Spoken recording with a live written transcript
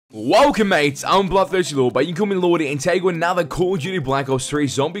Welcome mates, I'm Bloodthirsty Lord, but you can call me Lordy, and today we're another Call of Duty Black Ops 3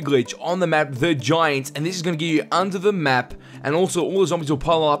 zombie glitch on the map, The Giants, and this is going to get you under the map, and also all the zombies will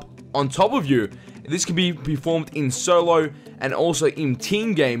pile up on top of you. This can be performed in solo, and also in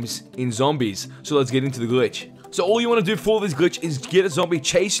team games in zombies, so let's get into the glitch. So all you want to do for this glitch is get a zombie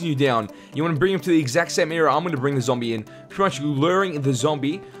chasing you down. You want to bring him to the exact same area I'm going to bring the zombie in, pretty much luring the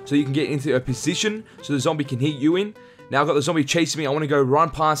zombie so you can get into a position so the zombie can hit you in. Now I've got the zombie chasing me. I want to go run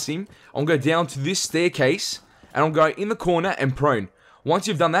past him. I'm going to go down to this staircase, and I'm going in the corner and prone. Once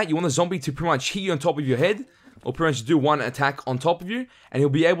you've done that, you want the zombie to pretty much hit you on top of your head, or pretty much do one attack on top of you, and he'll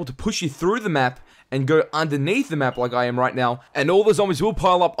be able to push you through the map and go underneath the map like I am right now, and all the zombies will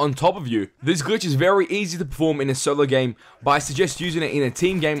pile up on top of you. This glitch is very easy to perform in a solo game, but I suggest using it in a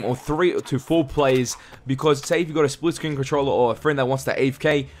team game or 3 to 4 players, because say if you've got a split screen controller or a friend that wants to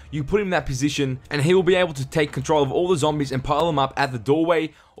AFK, you put him in that position and he will be able to take control of all the zombies and pile them up at the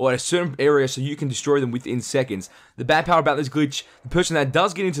doorway or at a certain area so you can destroy them within seconds. The bad part about this glitch, the person that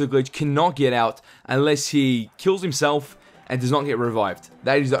does get into the glitch cannot get out unless he kills himself and does not get revived.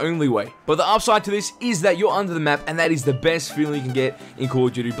 That is the only way. But the upside to this is that you're under the map, and that is the best feeling you can get in Call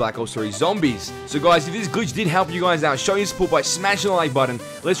of Duty Black Ops 3 Zombies. So guys, if this glitch did help you guys out, show your support by smashing the like button.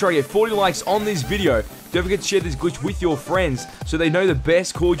 Let's try to get 40 likes on this video. Don't forget to share this glitch with your friends so they know the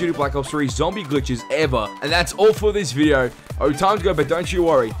best Call of Duty Black Ops 3 zombie glitches ever. And that's all for this video. Oh, time to go, but don't you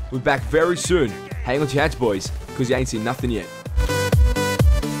worry. We're back very soon. Hang on to your hats, boys, because you ain't seen nothing yet.